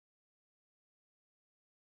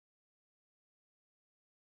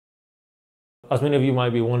as many of you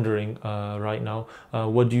might be wondering right now,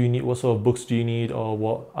 what do you need, what sort of books do you need, or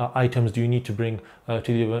what items do you need to bring to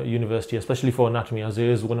the university, especially for anatomy, as it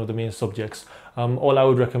is one of the main subjects. All I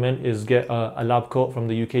would recommend is get a lab coat from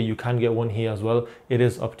the UK. You can get one here as well. It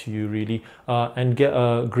is up to you really. And get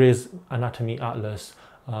a Gray's Anatomy Atlas.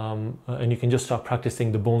 And you can just start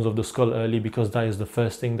practicing the bones of the skull early, because that is the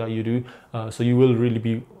first thing that you do. So you will really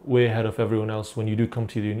be way ahead of everyone else when you do come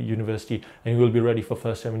to the university, and you will be ready for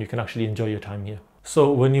first time, and you can actually enjoy your time here.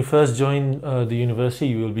 So when you first join the university,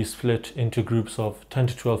 you will be split into groups of 10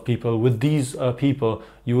 to 12 people. With these people,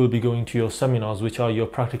 you will be going to your seminars, which are your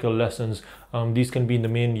practical lessons. These can be in the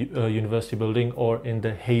main university building or in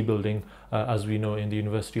the Hay building, as we know, in the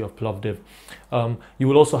University of Plovdiv. You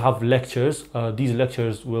will also have lectures. These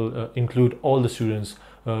lectures will include all the students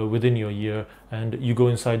within your year, and you go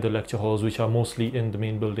inside the lecture halls, which are mostly in the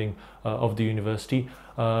main building of the university,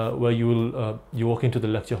 where you walk into the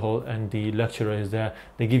lecture hall and the lecturer is there.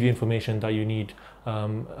 They give you information that you need,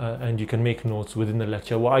 and you can make notes within the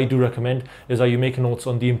lecture. What I do recommend is that you make notes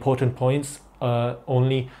on the important points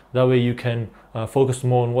only. That way you can focus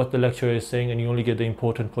more on what the lecturer is saying, and you only get the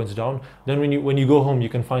important points down. Then when you go home, you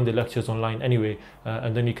can find the lectures online anyway,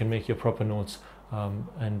 and then you can make your proper notes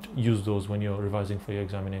and use those when you're revising for your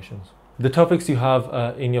examinations. The topics you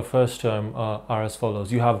have in your first term are as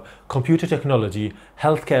follows. You have computer technology,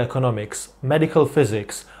 healthcare economics, medical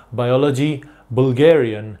physics, biology,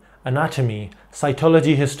 Bulgarian, anatomy,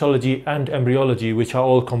 cytology, histology, and embryology, which are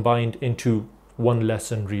all combined into one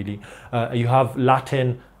lesson really. You have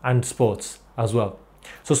Latin and sports as well.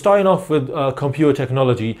 So starting off with computer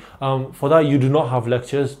technology, for that you do not have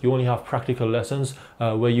lectures, you only have practical lessons,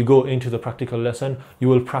 where you go into the practical lesson. You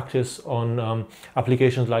will practice on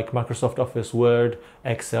applications like Microsoft Office, Word,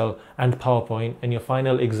 Excel, and PowerPoint, and your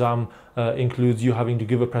final exam includes you having to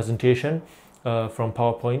give a presentation from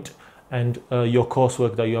PowerPoint, and your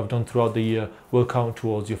coursework that you have done throughout the year will count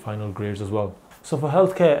towards your final grades as well. So for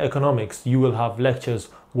healthcare economics, you will have lectures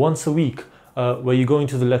once a week, where you go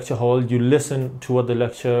into the lecture hall, you listen to what the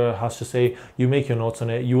lecturer has to say, you make your notes on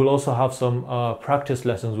it. You will also have some practice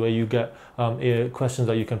lessons where you get questions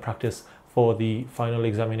that you can practice for the final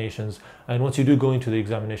examinations. And once you do go into the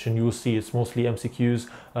examination, you will see it's mostly MCQs,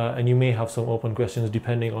 and you may have some open questions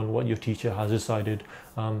depending on what your teacher has decided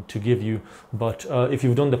to give you. But if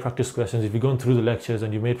you've done the practice questions, if you've gone through the lectures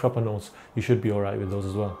and you made proper notes, you should be all right with those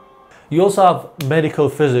as well. You also have medical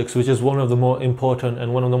physics, which is one of the more important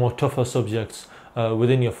and one of the more tougher subjects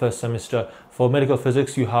within your first semester. For medical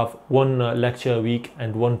physics, you have one lecture a week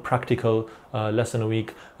and one practical lesson a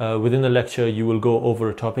week. Within the lecture, you will go over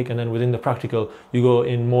a topic, and then within the practical, you go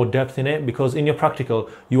in more depth in it, because in your practical,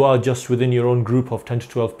 you are just within your own group of 10 to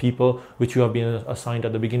 12 people, which you have been assigned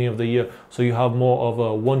at the beginning of the year. So you have more of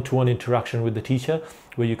a one-to-one interaction with the teacher,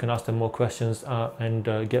 where you can ask them more questions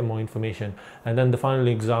and get more information. And then the final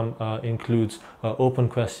exam includes open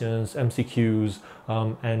questions, MCQs,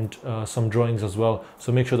 and some drawings as well.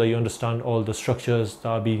 So make sure that you understand all the structures that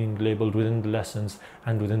are being labeled within the lessons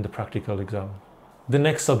and within the practical exam. The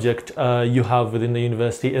next subject you have within the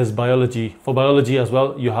university is biology. For biology as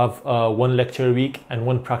well, you have one lecture a week and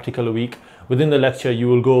one practical a week. Within the lecture, you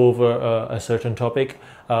will go over a certain topic,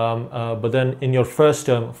 but then in your first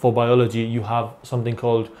term for biology, you have something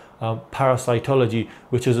called parasitology,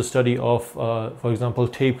 which is a study of, for example,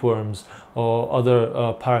 tapeworms or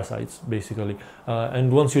other parasites, basically.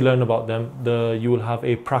 And once you learn about them, you will have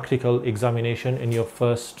a practical examination in your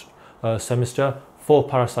first semester for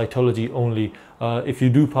parasitology only. If you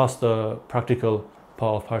do pass the practical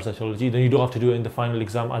part of parasitology, then you don't have to do it in the final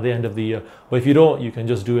exam at the end of the year. But if you don't, you can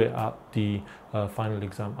just do it at the final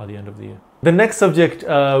exam at the end of the year. The next subject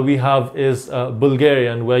we have is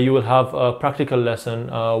Bulgarian, where you will have a practical lesson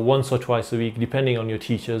once or twice a week, depending on your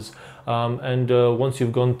teachers. Once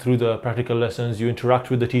you've gone through the practical lessons, you interact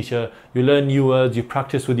with the teacher, you learn new words, you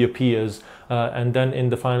practice with your peers, and then in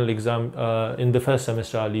the final exam, in the first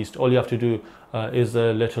semester at least, all you have to do is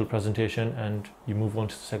a little presentation, and you move on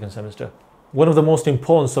to the second semester. One of the most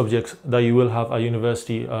important subjects that you will have at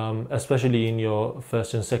university, especially in your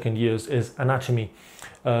first and second years, is anatomy.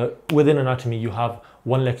 Within anatomy, you have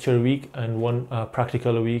one lecture a week and one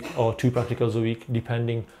practical a week, or two practicals a week,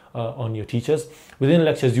 depending on your teachers. Within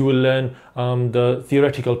lectures, you will learn the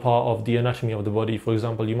theoretical part of the anatomy of the body. For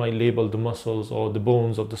example, you might label the muscles or the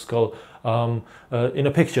bones of the skull in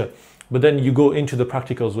a picture. But then you go into the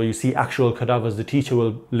practicals where you see actual cadavers. The teacher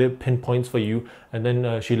will pin points for you, and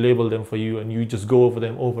then she label them for you, and you just go over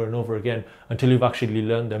them over and over again until you've actually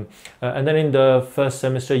learned them. And then in the first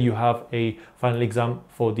semester, you have a final exam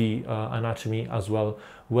for the anatomy as well,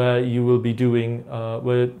 where you will be doing,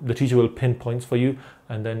 where the teacher will pin points for you,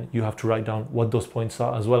 and then you have to write down what those points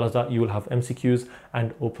are. As well as that, you will have MCQs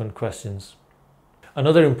and open questions.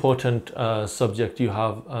 Another important subject you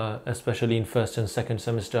have, especially in first and second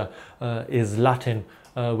semester, is Latin,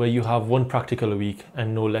 where you have one practical a week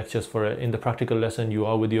and no lectures for it. In the practical lesson, you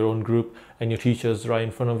are with your own group and your teacher's right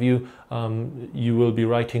in front of you. You will be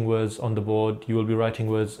writing words on the board, you will be writing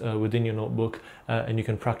words within your notebook, and you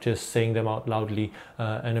can practice saying them out loudly,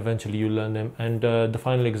 and eventually you learn them. And the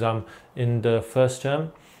final exam in the first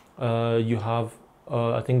term, you have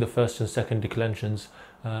I think the first and second declensions,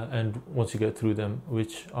 and once you get through them,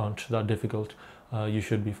 which aren't that difficult, you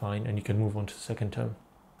should be fine and you can move on to the second term.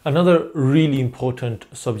 Another really important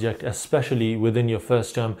subject, especially within your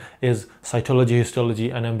first term, is cytology, histology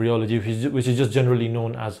and embryology, which is just generally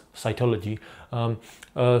known as cytology.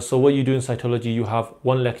 So what you do in cytology, you have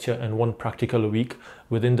one lecture and one practical a week.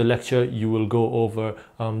 Within the lecture, you will go over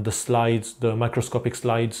the slides, the microscopic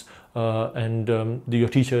slides, and your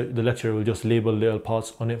teacher, the lecturer, will just label little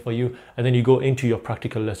parts on it for you. And then you go into your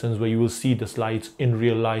practical lessons where you will see the slides in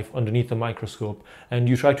real life underneath the microscope, and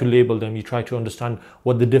you try to label them. You try to understand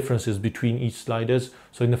what the difference is between each slide is.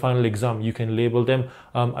 So in the final exam, you can label them.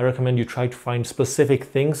 I recommend you try to find specific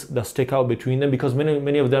things that stick out between them, because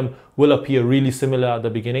many of them will appear really similar at the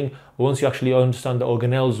beginning. But once you actually understand the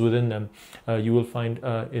organelles within them, you will find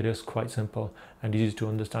it is quite simple and easy to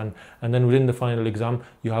understand. And then within the final exam,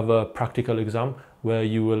 you have a practical exam where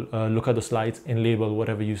you will look at the slides and label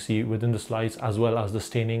whatever you see within the slides, as well as the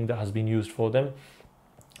staining that has been used for them.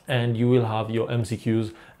 And you will have your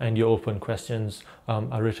MCQs and your open questions,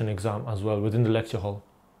 a written exam as well within the lecture hall.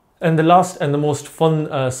 And the last and the most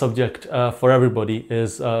fun subject for everybody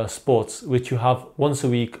is sports, which you have once a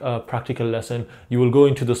week practical lesson. You will go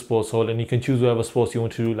into the sports hall and you can choose whatever sports you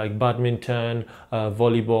want to do, like badminton,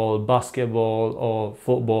 volleyball, basketball or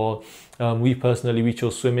football. We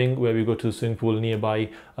chose swimming, where we go to the swimming pool nearby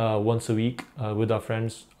once a week with our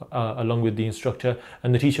friends, along with the instructor.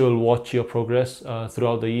 And the teacher will watch your progress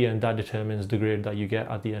throughout the year, and that determines the grade that you get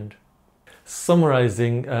at the end.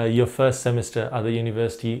 Summarizing your first semester at the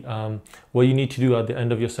university, what you need to do at the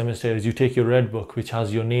end of your semester is you take your red book, which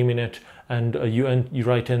has your name in it, and you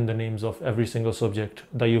write in the names of every single subject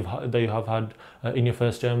that you have had in your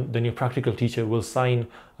first term. Then your practical teacher will sign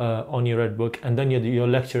on your red book, and then your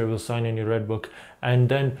lecturer will sign on your red book, and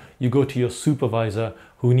then you go to your supervisor,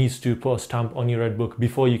 who needs to put a stamp on your red book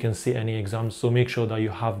before you can sit any exams. So make sure that you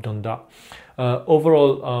have done that.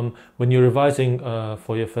 Overall, when you're revising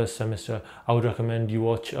for your first semester, I would recommend you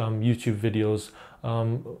watch YouTube videos,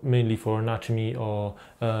 mainly for anatomy, or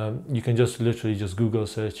you can literally just Google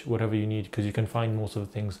search whatever you need, because you can find most of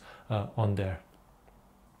the things on there.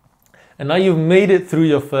 And now you've made it through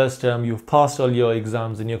your first term, you've passed all your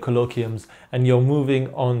exams and your colloquiums, and you're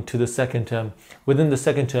moving on to the second term. Within the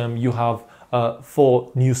second term, you have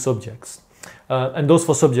 4 new subjects. And those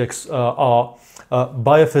 4 subjects are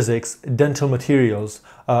biophysics, dental materials,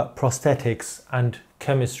 prosthetics and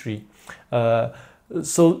chemistry.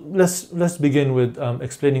 So let's begin with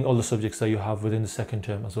explaining all the subjects that you have within the second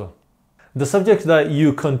term as well. The subject that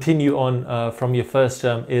you continue on from your first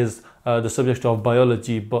term is the subject of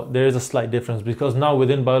biology, but there is a slight difference, because now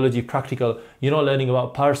within biology practical, you're not learning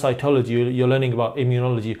about parasitology, you're learning about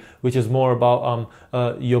immunology, which is more about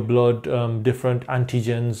your blood, different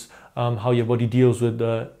antigens, how your body deals with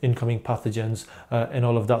the incoming pathogens, and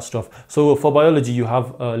all of that stuff. So for biology, you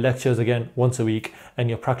have lectures again once a week, and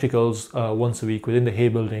your practicals once a week within the Hay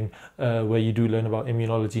building, where you do learn about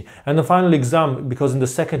immunology. And the final exam, because in the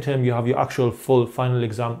second term you have your actual full final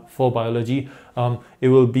exam for biology, it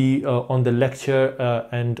will be on the lecture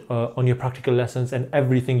and on your practical lessons and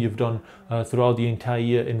everything you've done throughout the entire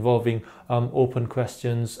year, involving open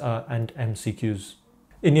questions and MCQs.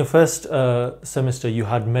 In your first semester, you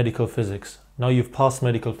had medical physics. Now you've passed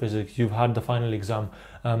medical physics, you've had the final exam.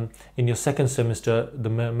 In your second semester, the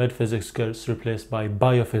med physics gets replaced by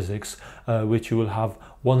biophysics, which you will have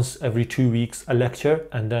once every 2 weeks a lecture,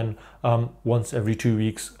 and then once every 2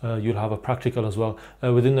 weeks you'll have a practical as well.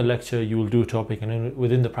 Within the lecture, you will do a topic, and then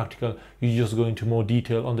within the practical, you just go into more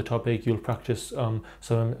detail on the topic. You'll practice some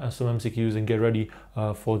MCQs and get ready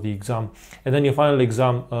for the exam. And then your final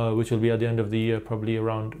exam, which will be at the end of the year, probably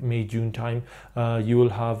around May-June time, you will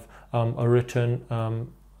have a written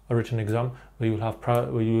exam where you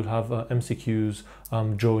will have MCQs,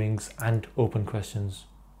 drawings and open questions.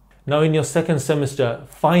 Now in your second semester,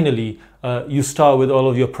 finally, you start with all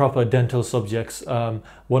of your proper dental subjects.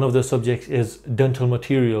 One of the subjects is dental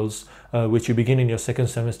materials, which you begin in your second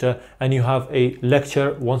semester, and you have a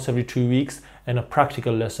lecture once every 2 weeks and a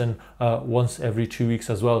practical lesson once every 2 weeks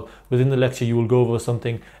as well. Within the lecture you will go over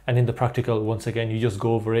something, and in the practical, once again, you just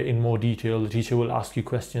go over it in more detail. The teacher will ask you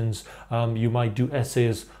questions. You might do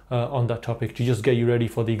essays on that topic to just get you ready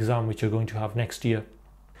for the exam which you're going to have next year.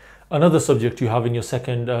 Another subject you have in your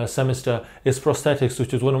second semester is prosthetics,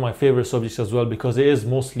 which is one of my favorite subjects as well, because it is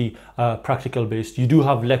mostly practical based. You do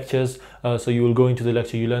have lectures, so you will go into the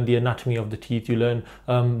lecture, you learn the anatomy of the teeth, you learn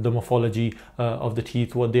the morphology of the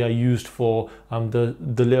teeth, what they are used for, the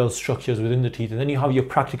little structures within the teeth, and then you have your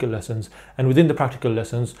practical lessons. And within the practical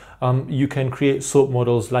lessons, you can create soap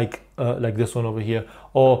models like this one over here,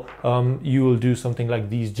 or you will do something like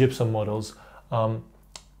these gypsum models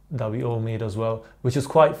that we all made as well, which is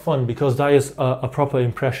quite fun because that is a proper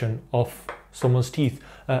impression of someone's teeth,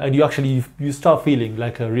 and you start feeling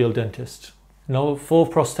like a real dentist. Now for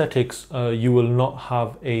prosthetics, you will not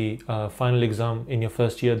have a final exam in your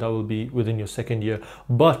first year. That will be within your second year,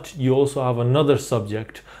 but you also have another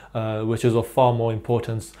subject which is of far more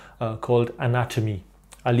importance, called anatomy,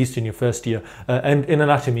 at least in your first year. And in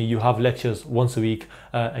anatomy you have lectures once a week,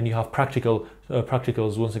 and you have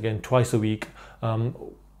practicals once again twice a week.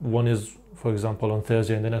 One is, for example, on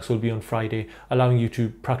Thursday, and the next will be on Friday, allowing you to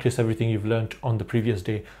practice everything you've learned on the previous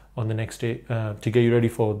day, on the next day, to get you ready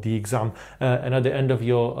for the exam. And at the end of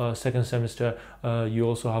your second semester, you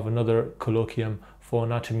also have another colloquium for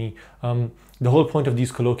anatomy. The whole point of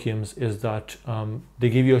these colloquiums is that they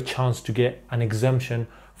give you a chance to get an exemption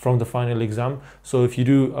from the final exam. So if you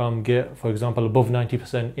do get, for example, above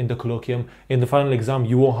 90% in the colloquium, in the final exam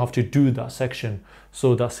you won't have to do that section.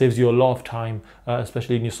 So that saves you a lot of time,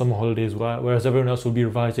 especially in your summer holidays, whereas everyone else will be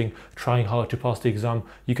revising, trying hard to pass the exam.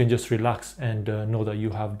 You can just relax and know that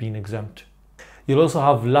you have been exempt. You'll also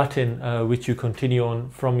have Latin, which you continue on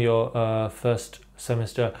from your first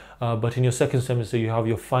semester, but in your second semester you have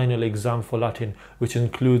your final exam for Latin, which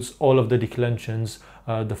includes all of the declensions,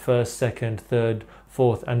 the first, second, third,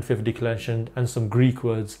 fourth and fifth declension, and some Greek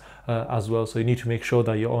words as well. So you need to make sure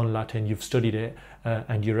that you're on Latin, you've studied it,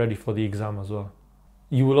 and you're ready for the exam as well.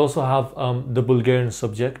 You will also have the Bulgarian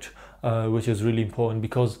subject, which is really important,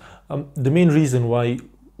 because the main reason why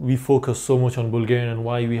we focus so much on Bulgarian and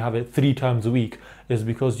why we have it 3 times a week is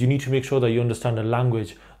because you need to make sure that you understand the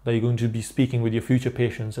language that you're going to be speaking with your future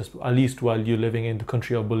patients, at least while you're living in the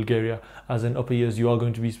country of Bulgaria. As in upper years, you are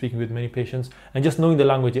going to be speaking with many patients, and just knowing the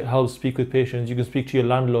language, it helps speak with patients. You can speak to your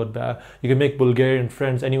landlord better, you can make Bulgarian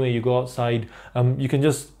friends anywhere you go outside, you can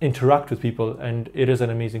just interact with people, and it is an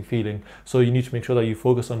amazing feeling. So you need to make sure that you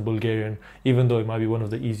focus on Bulgarian, even though it might be one of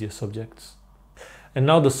the easiest subjects. And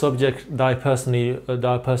now the subject that I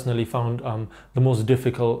personally found the most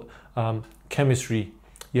difficult, chemistry.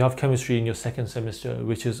 You have chemistry in your second semester,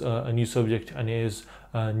 which is a new subject and is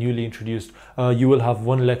newly introduced. You will have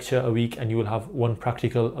 1 lecture a week, and you will have 1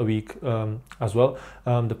 practical a week as well.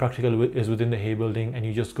 The practical is within the Hay building, and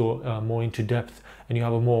you just go more into depth, and you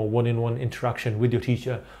have a more one-on-one interaction with your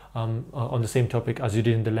teacher on the same topic as you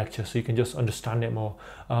did in the lecture, so you can just understand it more.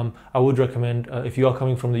 I would recommend, if you are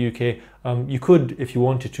coming from the UK, you could, if you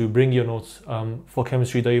wanted to, bring your notes for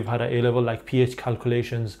chemistry that you've had at A-level, like pH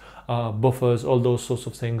calculations, buffers, all those sorts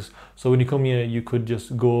of things. So when you come here, you could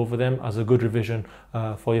just go over them as a good revision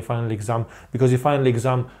for your final exam, because your final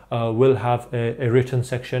exam will have a written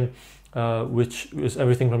section, which is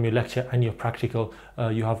everything from your lecture and your practical.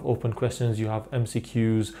 You have open questions, you have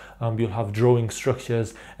MCQs, you'll have drawing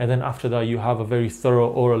structures, and then after that you have a very thorough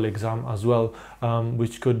oral exam as well,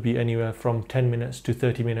 which could be anywhere from 10 minutes to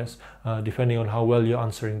 30 minutes, depending on how well you're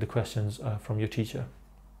answering the questions from your teacher.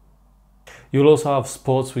 You'll also have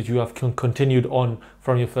sports, which you have continued on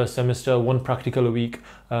from your first semester, 1 practical a week.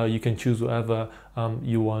 You can choose whatever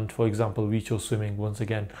you want. For example, we chose swimming once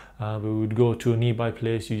again. We would go to a nearby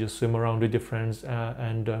place, you just swim around with your friends,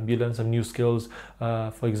 and you learn some new skills.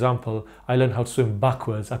 For example, I learned how to swim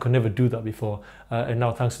backwards. I could never do that before, and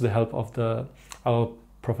now thanks to the help of our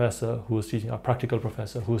professor who was teaching, our practical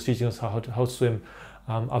professor who was teaching us how to swim,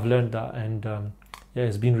 I've learned that, and yeah,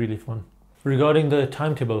 it's been really fun. Regarding the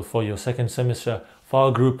timetable for your second semester, for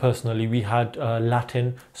our group personally, we had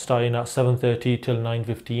Latin starting at 7:30 till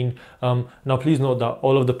 9:15. Now please note that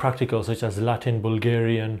all of the practicals, such as Latin,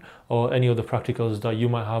 Bulgarian, or any other practicals that you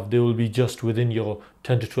might have, they will be just within your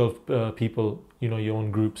 10 to 12 people, your own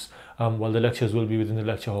groups, while the lectures will be within the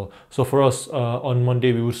lecture hall. So for us, on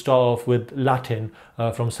Monday, we would start off with Latin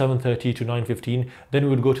from 7:30 to 9:15. Then we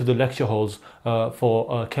would go to the lecture halls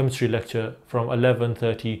for a chemistry lecture from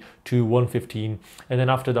 11:30 to 1:15. And then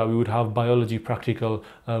after that, we would have biology practical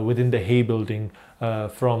within the Hay building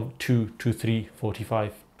from 2 to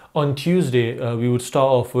 3:45. On Tuesday, we would start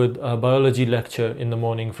off with a biology lecture in the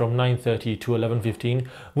morning from 9:30 to 11:15.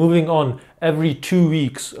 Moving on, every 2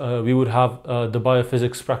 weeks, we would have the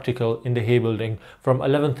biophysics practical in the Hay building from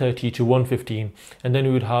 11:30 to 1:15. And then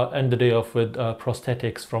we would end the day off with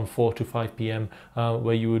prosthetics from 4 to 5 p.m.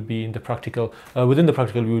 Where you would be in the practical. Within the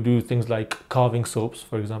practical, we would do things like carving soaps,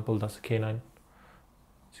 for example. That's a canine.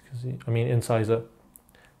 As you can see, I mean incisor.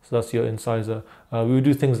 So that's your incisor. We would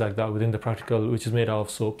do things like that within the practical, which is made out of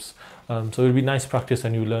soaps. So it would be nice practice,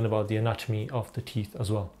 and you learn about the anatomy of the teeth as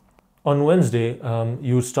well. On Wednesday,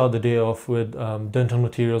 you would start the day off with dental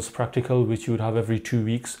materials practical, which you would have every 2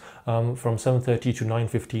 weeks from 7:30 to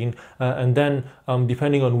 9:15. And then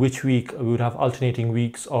depending on which week, we would have alternating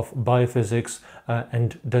weeks of biophysics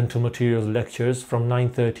and dental materials lectures from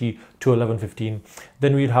 9:30 to 11:15.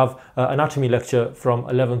 Then we'd have anatomy lecture from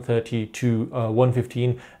 11:30 to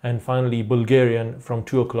 1:15. And finally, Bulgarian from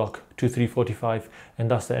 2 o'clock to 3:45. And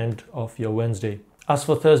that's the end of your Wednesday. As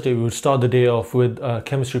for Thursday, we would start the day off with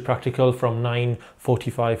chemistry practical from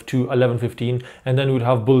 9:45 to 11:15, and then we would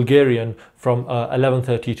have Bulgarian from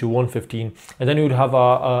 11:30 to 1:15, and then we would have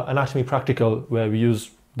our anatomy practical, where we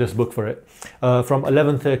use this book for it, from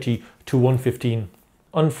 11:30 to 1:15.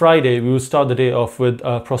 On Friday, we would start the day off with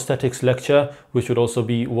a prosthetics lecture, which would also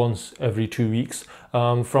be once every 2 weeks,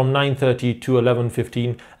 from 9:30 to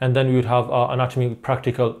 11:15, and then we would have our anatomy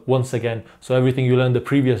practical once again. So everything you learned the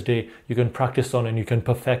previous day, you can practice on and you can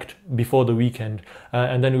perfect before the weekend.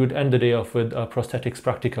 And then we would end the day off with a prosthetics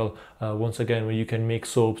practical once again, where you can make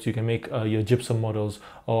soaps, you can make your gypsum models,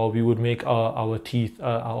 or we would make our teeth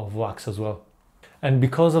out of wax as well. And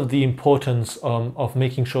because of the importance of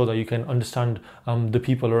making sure that you can understand the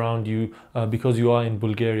people around you, because you are in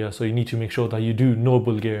Bulgaria, so you need to make sure that you do know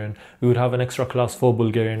Bulgarian. We would have an extra class for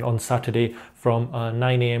Bulgarian on Saturday from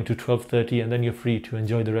 9 a.m. to 12:30, and then you're free to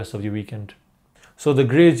enjoy the rest of your weekend. So the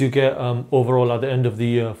grades you get overall at the end of the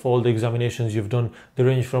year for all the examinations you've done, they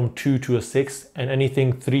range from 2 to a 6, and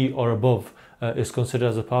anything 3 or above is considered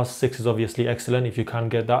as a pass. 6 is obviously excellent. If you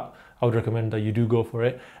can't get that, I would recommend that you do go for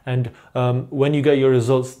it. And when you get your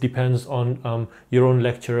results depends on your own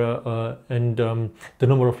lecturer and the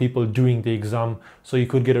number of people doing the exam. So you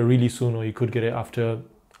could get it really soon, or you could get it after,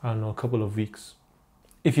 I don't know, a couple of weeks.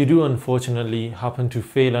 If you do unfortunately happen to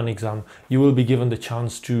fail an exam, you will be given the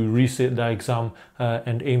chance to resit the exam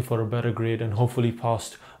and aim for a better grade, and hopefully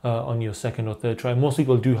pass on your second or third try. Most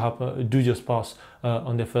people do just pass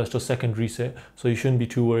on their first or second resit, so you shouldn't be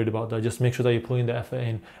too worried about that. Just make sure that you're putting the effort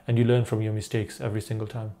in and you learn from your mistakes every single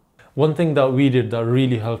time. One thing that we did that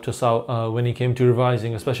really helped us out when it came to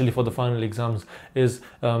revising, especially for the final exams, is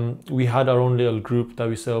we had our own little group that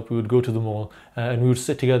we set up. We would go to the mall and we would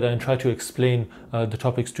sit together and try to explain the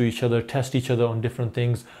topics to each other, test each other on different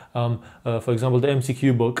things. For example, the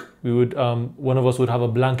MCQ book, we would one of us would have a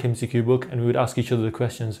blank MCQ book, and we would ask each other the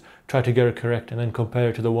questions, try to get it correct, and then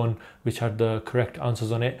compare it to the one which had the correct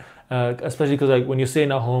answers on it. Especially because, like, when you're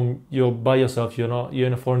staying at home, you're by yourself, you're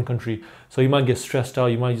in a foreign country, so you might get stressed out,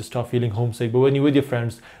 you might just start feeling homesick. But when you're with your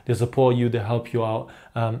friends, they support you, they help you out,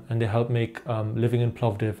 and they help make living in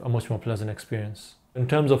Plovdiv a much more pleasant experience. In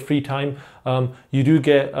terms of free time, you do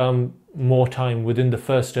get more time within the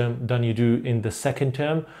first term than you do in the second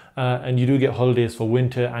term, and you do get holidays for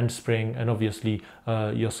winter and spring, and obviously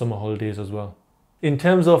your summer holidays as well. In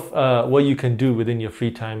terms of what you can do within your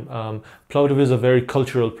free time, Plovdiv is a very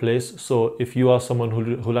cultural place. So if you are someone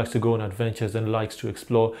who likes to go on adventures and likes to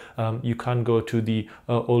explore, you can go to the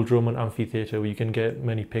old Roman amphitheatre, where you can get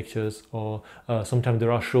many pictures, or sometimes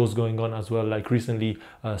there are shows going on as well. Like recently,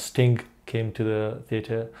 Sting came to the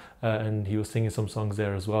theatre and he was singing some songs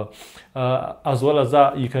there as well. As well as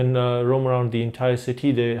that, you can roam around the entire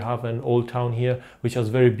city. They have an old town here which has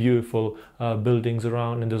very beautiful buildings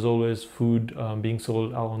around, and there's always food being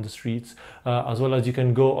sold out on the streets. As well as you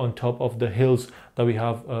can go on top of the hills that we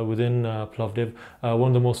have within Plovdiv. One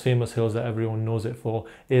of the most famous hills that everyone knows it for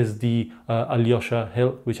is the Alyosha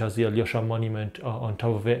hill, which has the Alyosha monument on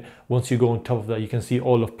top of it. Once you go on top of that, you can see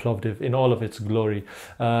all of Plovdiv in all of its glory,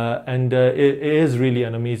 and it is really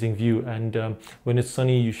an amazing view. And when it's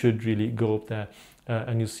sunny, you should really go up there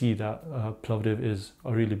and you see that Plovdiv is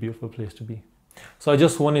a really beautiful place to be. So I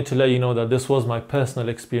just wanted to let you know that this was my personal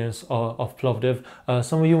experience of Plovdiv.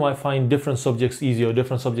 Some of you might find different subjects easier or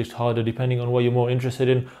different subjects harder, depending on what you're more interested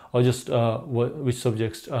in, or just which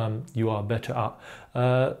subjects you are better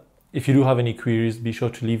at. If you do have any queries, be sure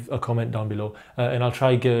to leave a comment down below, and I'll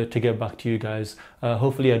try to get back to you guys.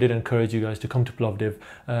 Hopefully I did encourage you guys to come to Plovdiv,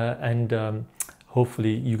 and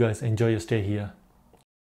hopefully you guys enjoy your stay here.